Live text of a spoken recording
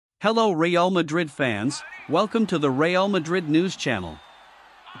Hello Real Madrid fans, welcome to the Real Madrid News channel.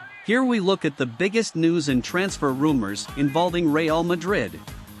 Here we look at the biggest news and transfer rumors involving Real Madrid.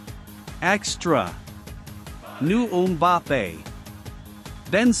 Extra. New Mbappé.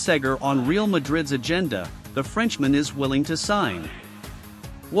 Ben Seghir on Real Madrid's agenda, the Frenchman is willing to sign.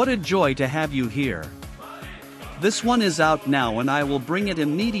 What a joy to have you here. This one is out now and I will bring it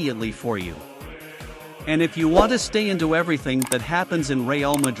immediately for you. And if you want to stay into everything that happens in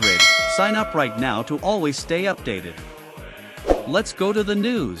Real Madrid, sign up right now to always stay updated. Let's go to the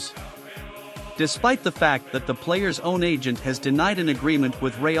news. Despite the fact that the player's own agent has denied an agreement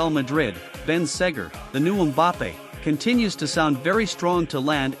with Real Madrid, Ben Seghir, the new Mbappé, continues to sound very strong to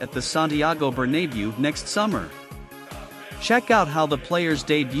land at the Santiago Bernabéu next summer. Check out how the player's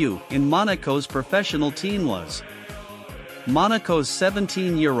debut in Monaco's professional team was. Monaco's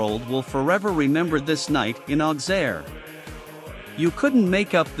 17-year-old will forever remember this night in Auxerre. You couldn't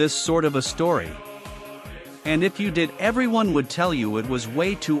make up this sort of a story. And if you did, everyone would tell you it was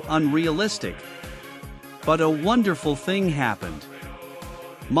way too unrealistic. But a wonderful thing happened.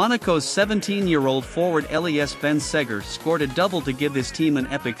 Monaco's 17-year-old forward Elias Ben Seghir scored a double to give his team an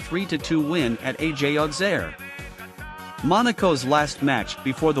epic 3-2 win at AJ Auxerre. Monaco's last match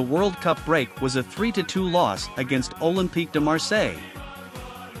before the World Cup break was a 3-2 loss against Olympique de Marseille.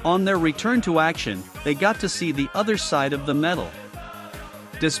 On their return to action, they got to see the other side of the medal.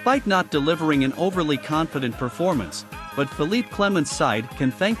 Despite not delivering an overly confident performance, but Philippe Clement's side can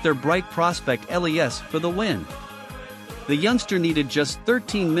thank their bright prospect Elias for the win. The youngster needed just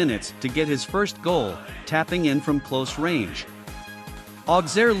 13 minutes to get his first goal, tapping in from close range.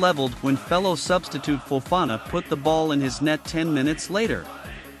 Auxerre leveled when fellow substitute Fofana put the ball in his net 10 minutes later.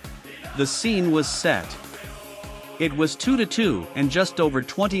 The scene was set. It was 2-2 and just over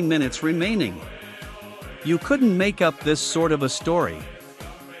 20 minutes remaining. You couldn't make up this sort of a story.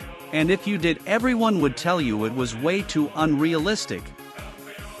 And if you did, everyone would tell you it was way too unrealistic.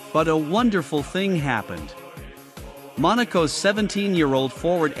 But a wonderful thing happened. Monaco's 17-year-old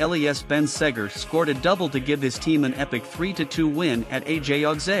forward Elias Ben Seghir scored a double to give his team an epic 3-2 win at AJ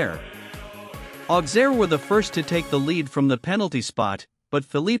Auxerre. Auxerre were the first to take the lead from the penalty spot, but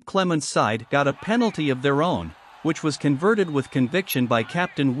Philippe Clement's side got a penalty of their own, which was converted with conviction by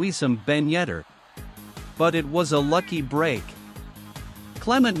captain Wissam Ben Yedder. But it was a lucky break.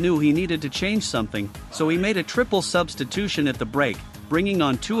 Clement knew he needed to change something, so he made a triple substitution at the break, bringing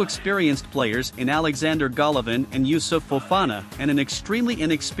on two experienced players in Alexander Golovin and Youssouf Fofana and an extremely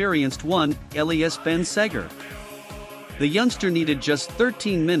inexperienced one, Elias Ben Seghir. The youngster needed just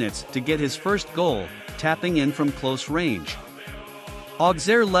 13 minutes to get his first goal, tapping in from close range.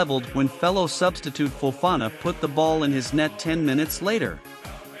 Auxerre leveled when fellow substitute Fofana put the ball in his net 10 minutes later.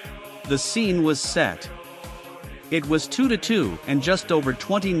 The scene was set. It was 2-2 and just over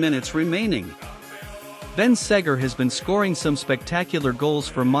 20 minutes remaining. Ben Seghir has been scoring some spectacular goals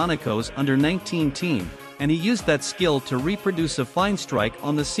for Monaco's under-19 team, and he used that skill to reproduce a fine strike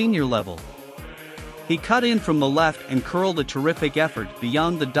on the senior level. He cut in from the left and curled a terrific effort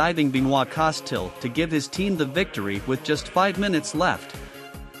beyond the diving Benoit Costil to give his team the victory with just 5 minutes left.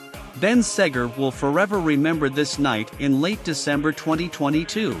 Ben Seghir will forever remember this night in late December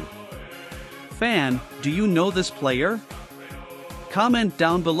 2022. Fan, do you know this player? Comment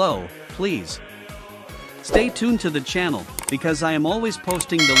down below, please. Stay tuned to the channel, because I am always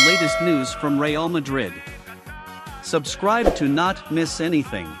posting the latest news from Real Madrid. Subscribe to not miss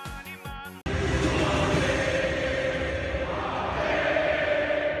anything.